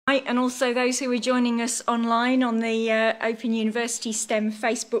And also those who are joining us online on the Open University STEM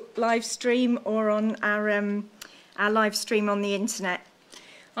Facebook live stream or on our live stream on the internet.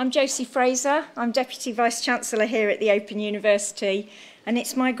 I'm Josie Fraser. I'm Deputy Vice-Chancellor here at the Open University, and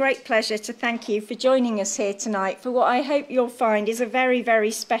it's my great pleasure to thank you for joining us here tonight for what I hope you'll find is a very,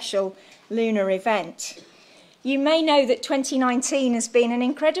 very special lunar event. You may know that 2019 has been an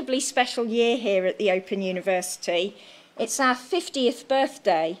incredibly special year here at the Open University. It's our 50th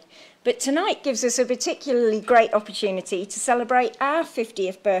birthday, but tonight gives us a particularly great opportunity to celebrate our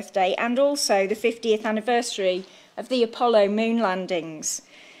 50th birthday and also the 50th anniversary of the Apollo moon landings.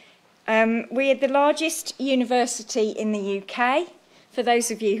 We are the largest university in the UK. For those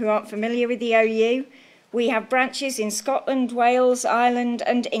of you who aren't familiar with the OU, we have branches in Scotland, Wales, Ireland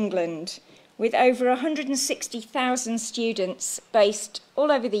and England, with over 160,000 students based all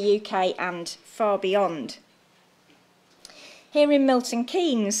over the UK and far beyond. Here in Milton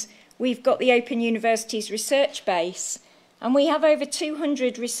Keynes, we've got the Open University's research base, and we have over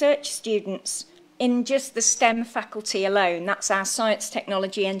 200 research students in just the STEM faculty alone. That's our science,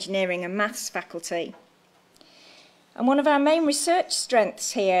 technology, engineering and maths faculty. And one of our main research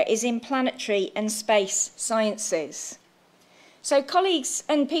strengths here is in planetary and space sciences. So colleagues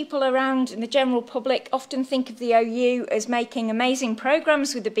and people around in the general public often think of the OU as making amazing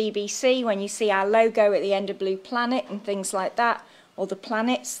programmes with the BBC when you see our logo at the end of Blue Planet and things like that, or the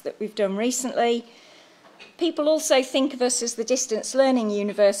planets that we've done recently. People also think of us as the distance learning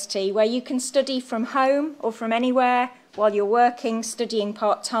university where you can study from home or from anywhere while you're working, studying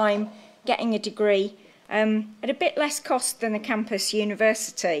part-time, getting a degree at a bit less cost than a campus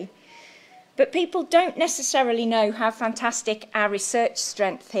university. But people don't necessarily know how fantastic our research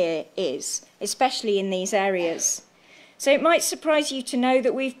strength here is, especially in these areas. So it might surprise you to know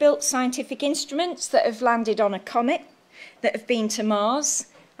that we've built scientific instruments that have landed on a comet, that have been to Mars,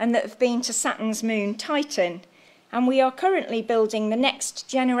 and that have been to Saturn's moon Titan. And we are currently building the next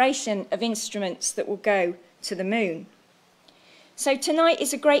generation of instruments that will go to the moon. So tonight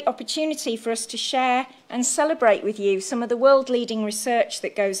is a great opportunity for us to share and celebrate with you some of the world-leading research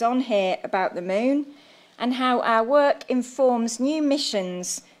that goes on here about the moon and how our work informs new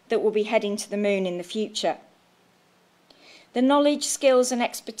missions that will be heading to the moon in the future. The knowledge, skills and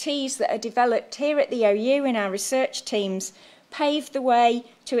expertise that are developed here at the OU in our research teams pave the way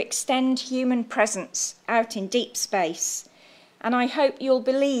to extend human presence out in deep space. And I hope you'll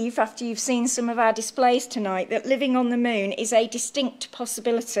believe, after you've seen some of our displays tonight, that living on the moon is a distinct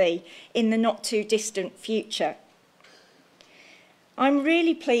possibility in the not-too-distant future. I'm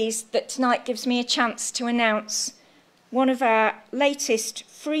really pleased that tonight gives me a chance to announce one of our latest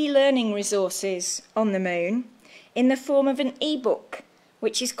free learning resources on the moon in the form of an e-book,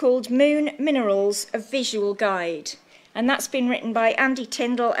 which is called Moon Minerals, a Visual Guide. And that's been written by Andy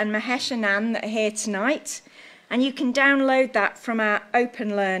Tyndall and Mahesh Anand that are here tonight. And you can download that from our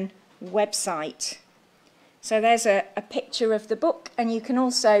OpenLearn website. So there's a picture of the book, and you can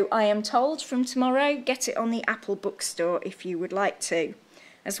also, I am told, from tomorrow, get it on the Apple bookstore if you would like to,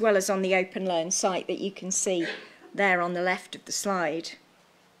 as well as on the OpenLearn site that you can see there on the left of the slide.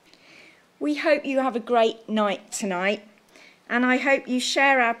 We hope you have a great night tonight, and I hope you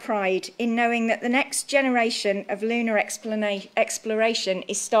share our pride in knowing that the next generation of lunar exploration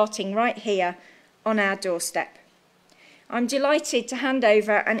is starting right here on our doorstep. I'm delighted to hand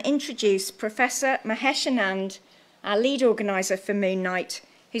over and introduce Professor Mahesh Anand, our lead organiser for Moon Night,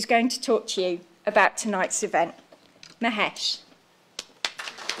 who's going to talk to you about tonight's event. Mahesh.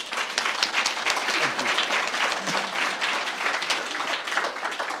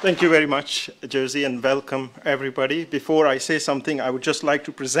 Thank you very much, Josie, and welcome everybody. Before I say something, I would just like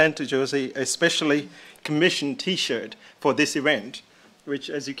to present to Josie a specially commissioned T-shirt for this event,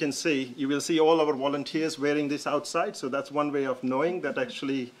 which, as you can see, you will see all our volunteers wearing this outside. So that's one way of knowing that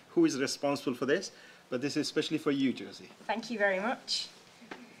actually who is responsible for this. But this is especially for you, Josie. Thank you very much.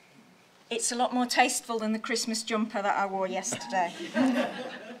 It's a lot more tasteful than the Christmas jumper that I wore yesterday.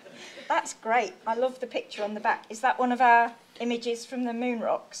 That's great. I love the picture on the back. Is that one of our images from the moon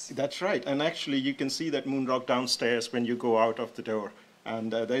rocks? That's right. And actually, you can see that moon rock downstairs when you go out of the door.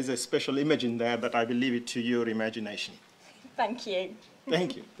 And there's a special image in there that I will leave it to your imagination. Thank you.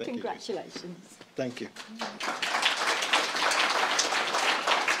 Thank you. Thank Congratulations. You. Thank you.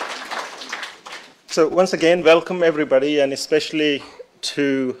 So once again, welcome everybody, and especially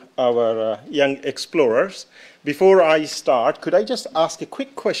to our young explorers. Before I start, could I just ask a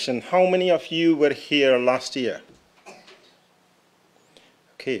quick question? How many of you were here last year?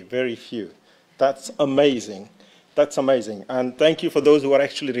 Okay, very few. That's amazing. That's amazing. And thank you for those who are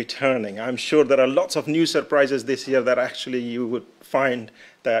actually returning. I'm sure there are lots of new surprises this year that actually you would find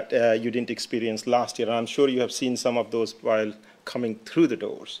that you didn't experience last year. And I'm sure you have seen some of those while coming through the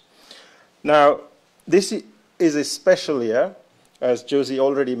doors. Now, this is a special year, as Josie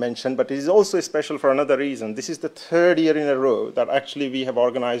already mentioned, but it is also special for another reason. This is the third year in a row that actually we have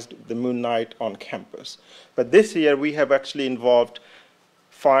organized the Moon Night on campus. But this year we have actually involved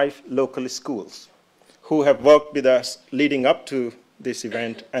 5 local schools who have worked with us leading up to this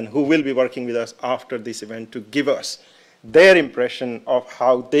event and who will be working with us after this event to give us their impression of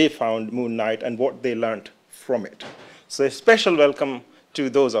how they found Moon Night and what they learned from it. So a special welcome to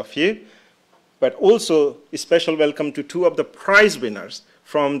those of you, but also a special welcome to 2 of the prize winners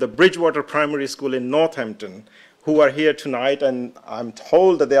from the Bridgewater Primary School in Northampton who are here tonight, and I'm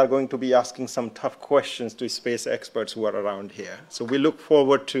told that they are going to be asking some tough questions to space experts who are around here. So we look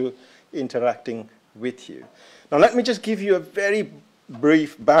forward to interacting with you. Now let me just give you a very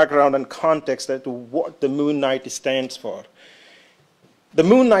brief background and context as to what the Moon Night stands for. The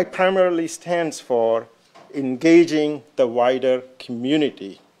Moon Night primarily stands for engaging the wider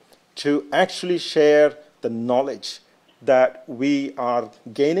community to actually share the knowledge that we are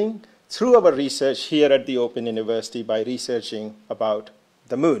gaining through our research here at the Open University by researching about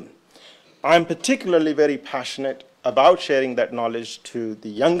the moon. I'm particularly very passionate about sharing that knowledge to the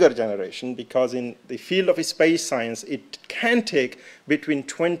younger generation because in the field of space science, it can take between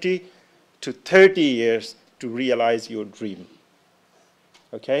 20 to 30 years to realize your dream.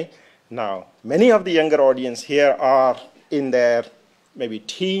 Okay? Now, many of the younger audience here are in their maybe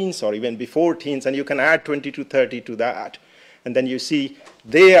teens or even before teens, and you can add 20 to 30 to that. And then you see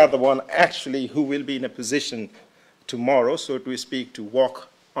they are the one actually who will be in a position tomorrow, so to speak, to walk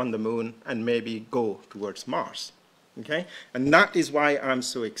on the moon and maybe go towards Mars. Okay? And that is why I'm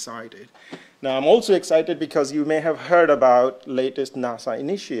so excited. Now, I'm also excited because you may have heard about latest NASA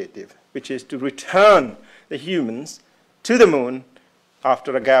initiative, which is to return the humans to the moon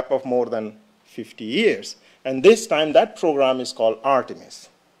after a gap of more than 50 years. And this time, that program is called Artemis.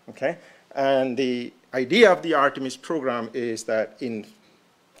 Okay? And the idea of the Artemis program is that in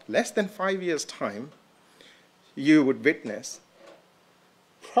less than 5 years' time, you would witness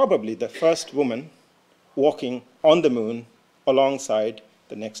probably the first woman walking on the moon alongside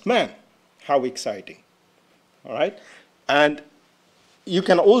the next man. How exciting. All right? And you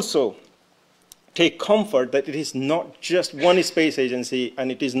can also take comfort that it is not just one space agency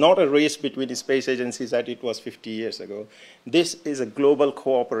and it is not a race between space agencies that it was 50 years ago. This is a global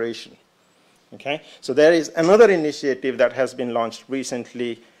cooperation. Okay? So there is another initiative that has been launched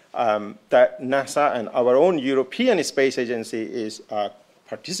recently that NASA and our own European Space Agency is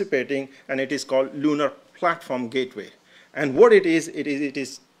participating, and it is called Lunar Platform Gateway. And what it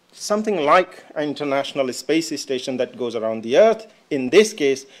is something like an international space station that goes around the Earth. In this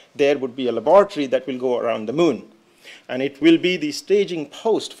case, there would be a laboratory that will go around the moon. And it will be the staging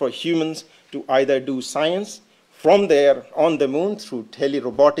post for humans to either do science from there on the moon through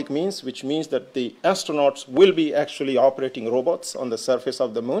telerobotic means, which means that the astronauts will be actually operating robots on the surface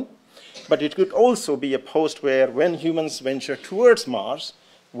of the moon. But it could also be a post where when humans venture towards Mars,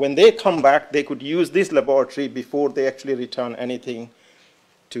 when they come back, they could use this laboratory before they actually return anything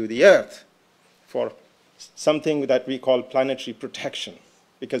to the Earth for something that we call planetary protection,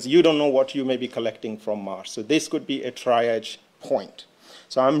 because you don't know what you may be collecting from Mars. So this could be a triage point.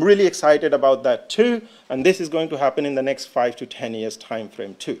 So I'm really excited about that too, and this is going to happen in the next 5 to 10 years time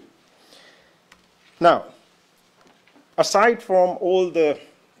frame too. Now, aside from all the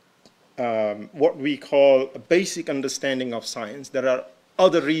what we call a basic understanding of science, there are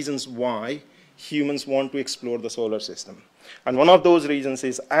other reasons why humans want to explore the solar system. And one of those reasons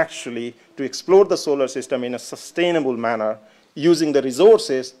is actually to explore the solar system in a sustainable manner using the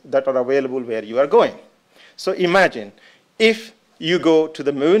resources that are available where you are going. So imagine if you go to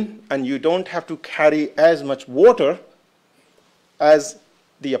the moon and you don't have to carry as much water as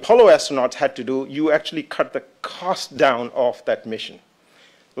the Apollo astronauts had to do, you actually cut the cost down of that mission.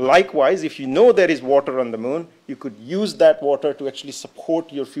 Likewise, if you know there is water on the moon, you could use that water to actually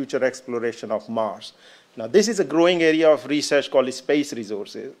support your future exploration of Mars. Now, this is a growing area of research called space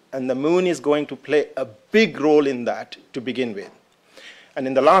resources, and the moon is going to play a big role in that to begin with. And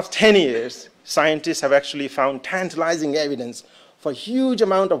in the last 10 years, scientists have actually found tantalizing evidence for a huge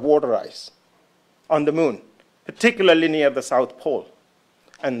amount of water ice on the moon, particularly near the South Pole.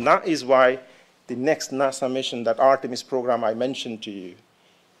 And that is why the next NASA mission, that Artemis program I mentioned to you,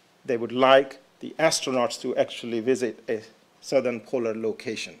 they would like the astronauts to actually visit a southern polar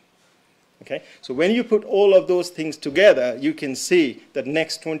location. Okay? So when you put all of those things together, you can see that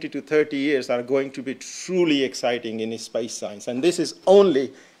next 20 to 30 years are going to be truly exciting in space science. And this is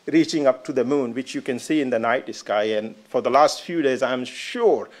only reaching up to the moon, which you can see in the night sky. And for the last few days, I'm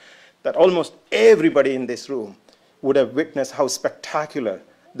sure that almost everybody in this room would have witnessed how spectacular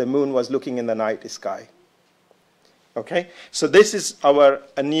the moon was looking in the night sky. Okay? So this is our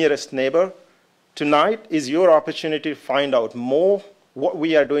nearest neighbor. Tonight is your opportunity to find out more what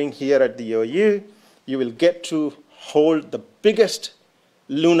we are doing here at the OU. You will get to hold the biggest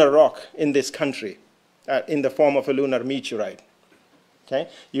lunar rock in this country in the form of a lunar meteorite. Okay?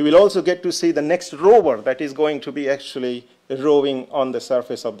 You will also get to see the next rover that is going to be actually roving on the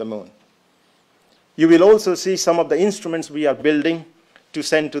surface of the moon. You will also see some of the instruments we are building to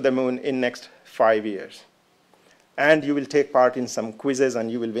send to the moon in next 5 years. And you will take part in some quizzes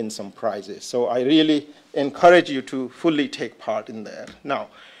and you will win some prizes. So I really encourage you to fully take part in there. Now,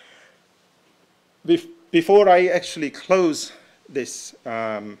 before I actually close this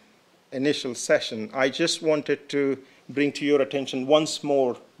initial session, I just wanted to bring to your attention once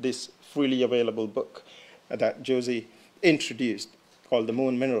more this freely available book that Josie introduced called The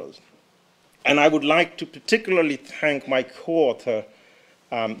Moon Minerals. And I would like to particularly thank my co-author,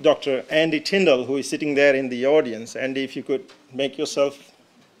 Dr. Andy Tyndall, who is sitting there in the audience. Andy, if you could make yourself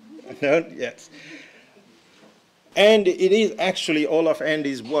known. Yes. And it is actually all of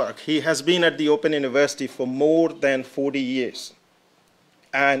Andy's work. He has been at the Open University for more than 40 years.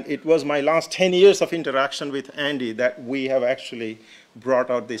 And it was my last 10 years of interaction with Andy that we have actually brought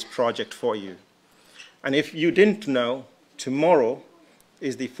out this project for you. And if you didn't know, tomorrow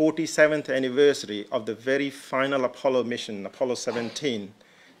is the 47th anniversary of the very final Apollo mission, Apollo 17,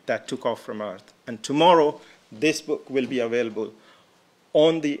 that took off from Earth. And tomorrow, this book will be available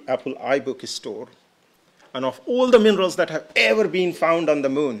on the Apple iBook store. And of all the minerals that have ever been found on the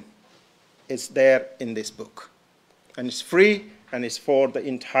moon, it's there in this book. And it's free, and it's for the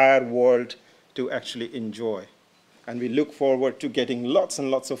entire world to actually enjoy. And we look forward to getting lots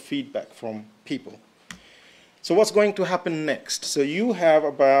and lots of feedback from people. So what's going to happen next? So you have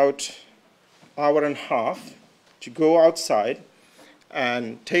about an hour and a half to go outside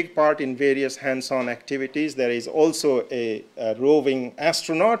and take part in various hands-on activities. There is also a roving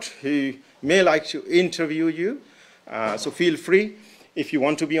astronaut who may like to interview you. So feel free. If you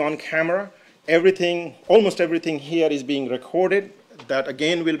want to be on camera, almost everything here is being recorded. That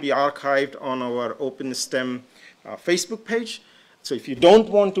again will be archived on our OpenSTEM Facebook page. So if you don't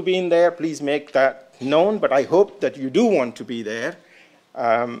want to be in there, please make that known, but I hope that you do want to be there.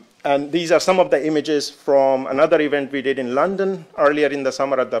 And these are some of the images from another event we did in London earlier in the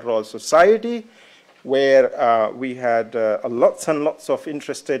summer at the Royal Society, where we had lots and lots of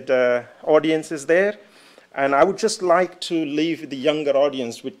interested audiences there. And I would just like to leave the younger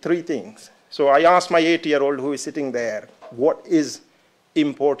audience with 3 things. So I asked my 8-year-old who is sitting there, what is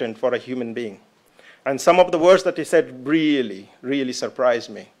important for a human being? And some of the words that he said really, really surprised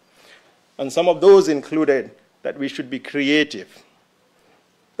me. And some of those included that we should be creative,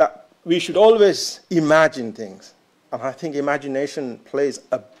 that we should always imagine things. And I think imagination plays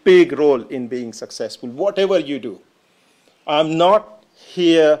a big role in being successful, whatever you do. I'm not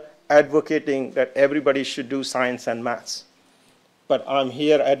here advocating that everybody should do science and maths, but I'm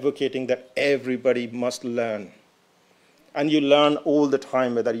here advocating that everybody must learn. And you learn all the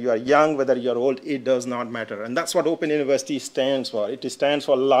time, whether you are young, whether you're old, it does not matter. And that's what Open University stands for. It stands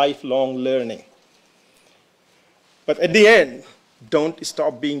for lifelong learning. But at the end, don't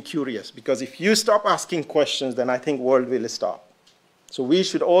stop being curious, because if you stop asking questions, then I think the world will stop. So we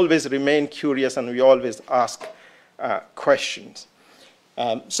should always remain curious, and we always ask questions.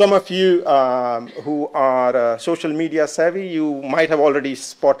 Some of you who are social media savvy, you might have already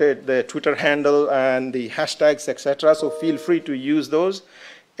spotted the Twitter handle and the hashtags, etc. So feel free to use those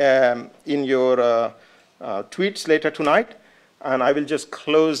in your tweets later tonight. And I will just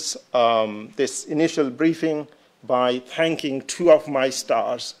close this initial briefing by thanking 2 of my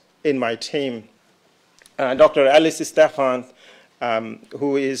stars in my team. Dr. Alice Stefan,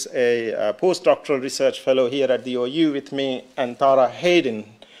 who is a postdoctoral research fellow here at the OU with me, and Tara Hayden,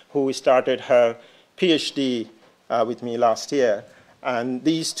 who started her PhD with me last year. And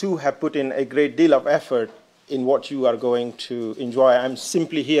these 2 have put in a great deal of effort in what you are going to enjoy. I'm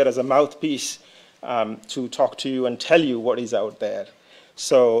simply here as a mouthpiece to talk to you and tell you what is out there.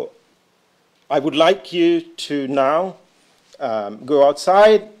 So I would like you to now go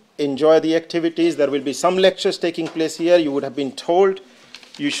outside, enjoy the activities. There will be some lectures taking place here. You would have been told.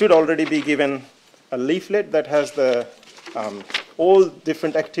 You should already be given a leaflet that has the all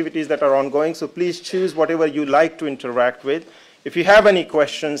different activities that are ongoing. So please choose whatever you like to interact with. If you have any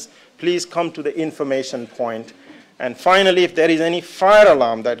questions, please come to the information point. And finally, if there is any fire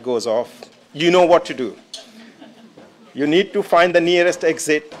alarm that goes off, you know what to do. You need to find the nearest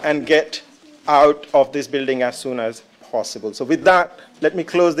exit and get out of this building as soon as possible. So with that, let me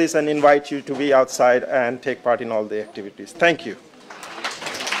close this and invite you to be outside and take part in all the activities. Thank you.